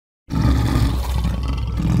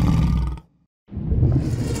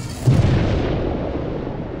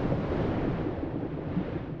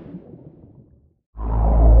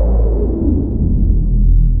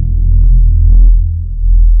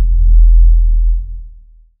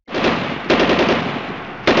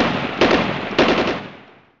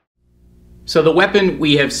So the weapon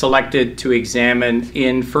we have selected to examine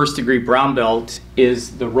in first-degree brown belt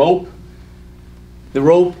is the rope. The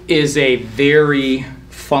rope is a very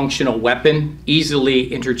functional weapon,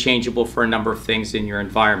 easily interchangeable for a number of things in your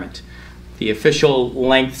environment. The official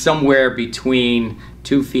length somewhere between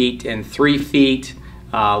 2 feet and 3 feet,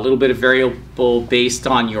 a little bit of variable based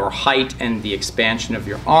on your height and the expansion of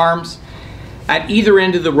your arms. At either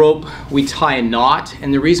end of the rope, we tie a knot,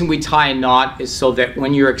 and the reason we tie a knot is so that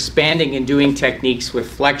when you're expanding and doing techniques with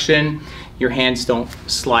flexion, your hands don't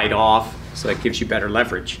slide off, so that gives you better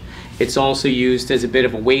leverage. It's also used as a bit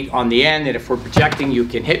of a weight on the end, and if we're projecting, you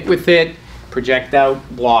can hit with it, project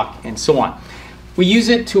out, block, and so on. We use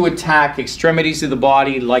it to attack extremities of the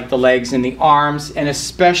body like the legs and the arms, and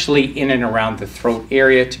especially in and around the throat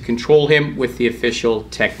area to control him with the official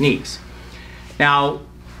techniques. Now,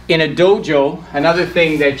 in a dojo, another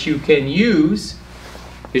thing that you can use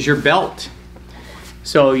is your belt.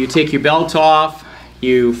 So you take your belt off,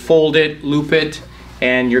 you fold it, loop it,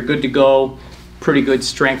 and you're good to go. Pretty good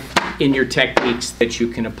strength in your techniques that you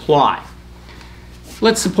can apply.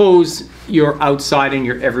 Let's suppose you're outside in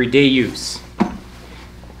your everyday use.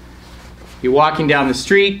 You're walking down the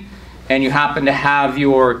street and you happen to have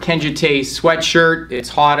your Kenjute sweatshirt. It's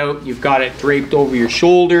hot out, you've got it draped over your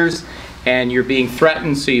shoulders, and you're being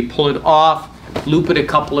threatened, so you pull it off, loop it a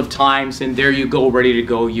couple of times, and there you go, ready to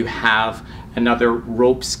go. You have another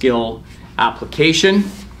rope skill application.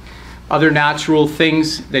 Other natural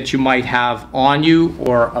things that you might have on you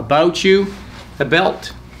or about you, a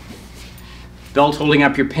belt. Belt holding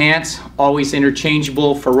up your pants, always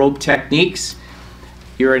interchangeable for rope techniques.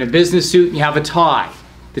 You're in a business suit and you have a tie.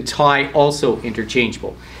 The tie also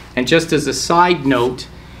interchangeable. And just as a side note,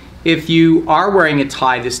 if you are wearing a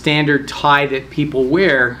tie, the standard tie that people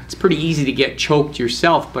wear, it's pretty easy to get choked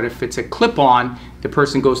yourself, but if it's a clip-on, the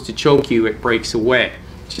person goes to choke you, it breaks away.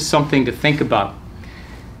 It's just something to think about.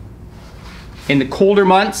 In the colder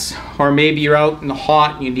months, or maybe you're out in the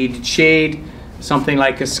hot and you need shade, something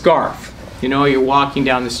like a scarf. You know, you're walking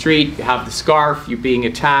down the street, you have the scarf, you're being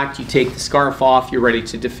attacked, you take the scarf off, you're ready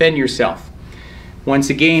to defend yourself.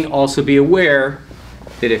 Once again, also be aware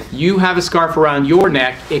that if you have a scarf around your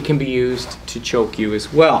neck, it can be used to choke you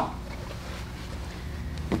as well.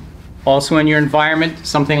 Also in your environment,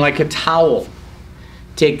 something like a towel.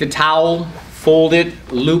 Take the towel, fold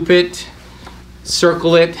it, loop it,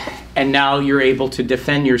 circle it, and now you're able to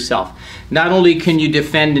defend yourself. Not only can you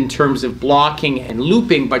defend in terms of blocking and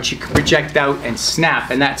looping, but you can project out and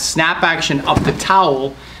snap. And that snap action of the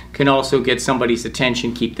towel can also get somebody's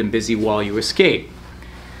attention, keep them busy while you escape.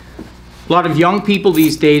 A lot of young people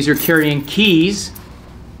these days are carrying keys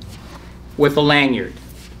with a lanyard.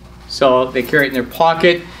 So they carry it in their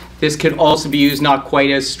pocket. This could also be used, not quite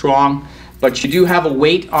as strong, but you do have a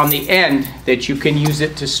weight on the end that you can use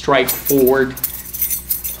it to strike forward.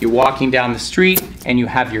 You're walking down the street and you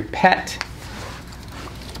have your pet,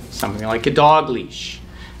 something like a dog leash.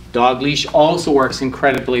 Dog leash also works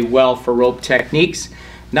incredibly well for rope techniques.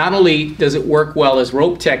 Not only does it work well as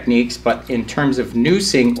rope techniques, but in terms of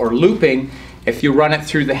noosing or looping, if you run it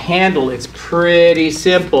through the handle, it's pretty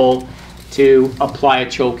simple to apply a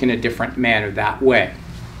choke in a different manner that way.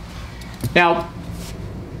 Now,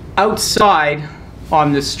 outside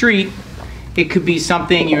on the street, it could be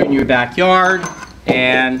something you're in your backyard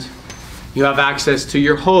and you have access to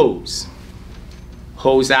your hose.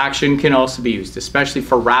 Hose action can also be used, especially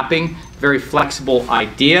for wrapping. Very flexible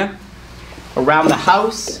idea. Around the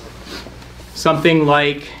house, something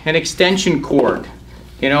like an extension cord.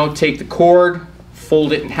 You know, take the cord,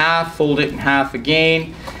 fold it in half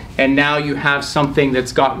again, and now you have something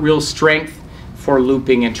that's got real strength for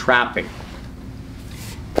looping and trapping.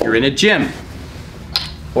 You're in a gym,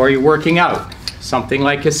 or you're working out, something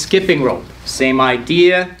like a skipping rope. Same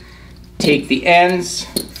idea, take the ends,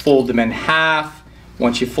 fold them in half.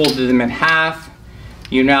 Once you folded them in half,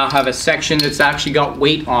 you now have a section that's actually got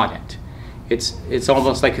weight on it. It's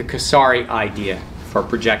almost like a kasari idea for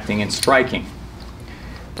projecting and striking.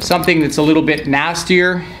 Something that's a little bit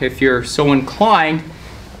nastier, if you're so inclined,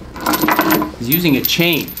 is using a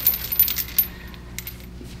chain.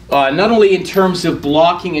 Not only in terms of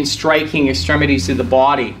blocking and striking extremities of the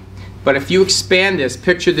body, but if you expand this,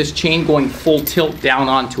 picture this chain going full tilt down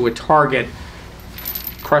onto a target,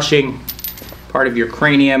 crushing part of your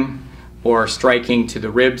cranium or striking to the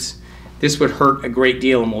ribs. This would hurt a great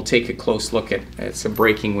deal, and we'll take a close look at some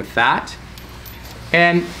breaking with that.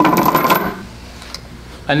 And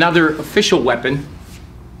another official weapon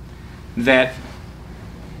that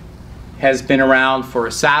has been around for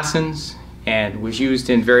assassins and was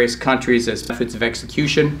used in various countries as methods of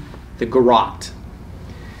execution, the garrote.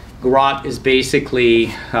 Garrote is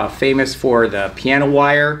basically famous for the piano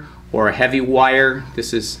wire or a heavy wire.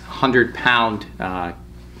 This is 100-pound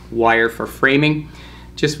wire for framing,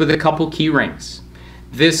 just with a couple key rings.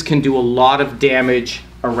 This can do a lot of damage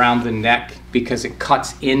around the neck because it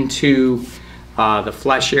cuts into the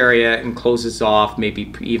flesh area and closes off,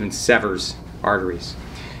 maybe even severs arteries.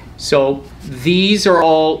 So these are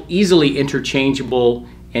all easily interchangeable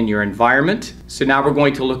in your environment. So now we're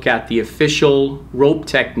going to look at the official rope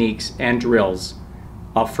techniques and drills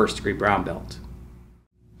of first degree brown belt.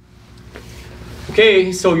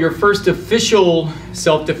 Okay, so your first official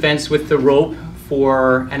self-defense with the rope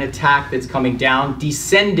for an attack that's coming down,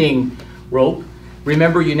 descending rope.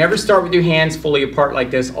 Remember, you never start with your hands fully apart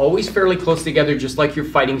like this, always fairly close together, just like you're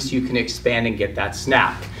fighting, so you can expand and get that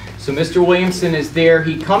snap. So Mr. Williamson is there.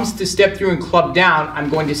 He comes to step through and club down. I'm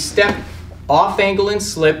going to step off angle and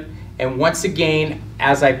slip, and once again,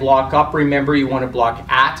 as I block up, remember you want to block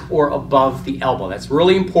at or above the elbow. That's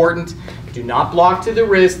really important. Do not block to the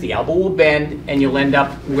wrist. The elbow will bend, and you'll end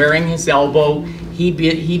up wearing his elbow. He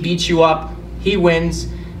beats you up. He wins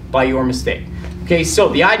by your mistake. Okay, so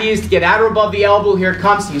the idea is to get at or above the elbow. Here it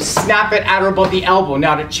comes. You snap it at or above the elbow.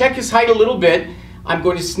 Now to check his height a little bit, I'm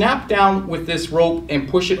going to snap down with this rope and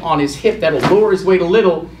push it on his hip. That'll lower his weight a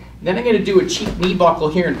little. Then I'm going to do a cheap knee buckle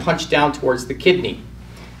here and punch down towards the kidney.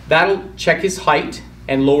 That'll check his height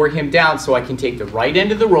and lower him down, so I can take the right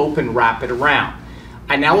end of the rope and wrap it around.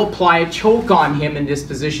 I now apply a choke on him in this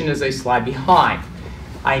position as I slide behind.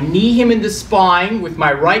 I knee him in the spine with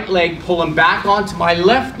my right leg, pull him back onto my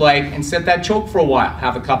left leg, and set that choke for a while.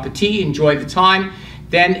 Have a cup of tea, enjoy the time.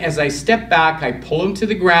 Then as I step back, I pull him to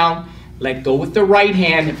the ground, let go with the right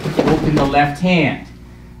hand, and put the rope in the left hand.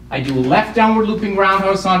 I do a left downward looping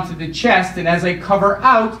roundhouse onto the chest, and as I cover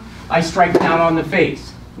out, I strike down on the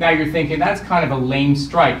face. Now you're thinking, that's kind of a lame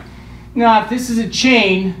strike. Now, if this is a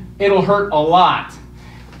chain, it'll hurt a lot.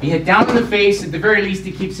 You hit down in the face, at the very least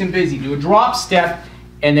it keeps him busy. Do a drop step,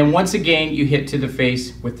 and then once again, you hit to the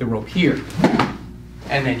face with the rope here.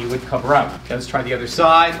 And then you would cover out. Okay, let's try the other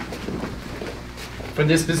side. From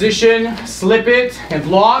this position, slip it and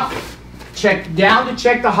block. Check down to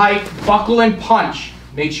check the height, buckle and punch.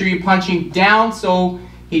 Make sure you're punching down so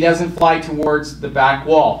he doesn't fly towards the back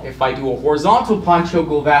wall. If I do a horizontal punch, he'll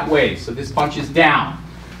go that way. So this punch is down.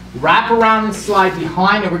 Wrap around and slide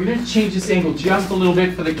behind, and we're going to change this angle just a little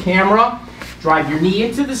bit for the camera. Drive your knee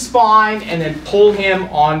into the spine and then pull him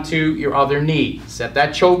onto your other knee. Set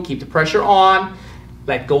that choke, keep the pressure on.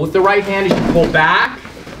 Let go with the right hand as you pull back.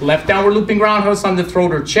 Left downward looping roundhouse on the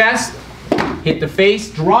throat or chest. Hit the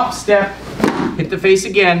face, drop step, hit the face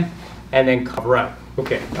again, and then cover out.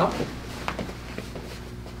 Okay, up.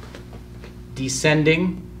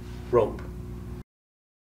 Descending rope.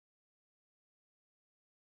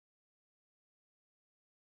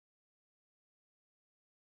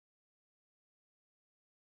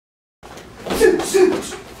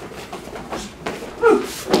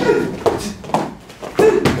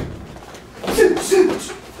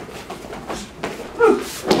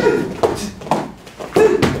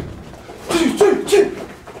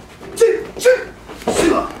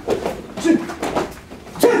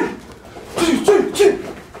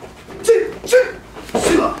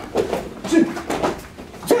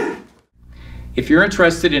 If you're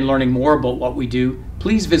interested in learning more about what we do,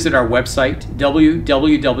 please visit our website,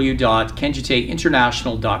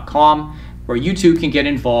 www.kenjuteinternational.com, where you too can get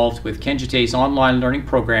involved with Kenjute's online learning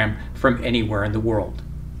program from anywhere in the world.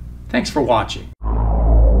 Thanks for watching.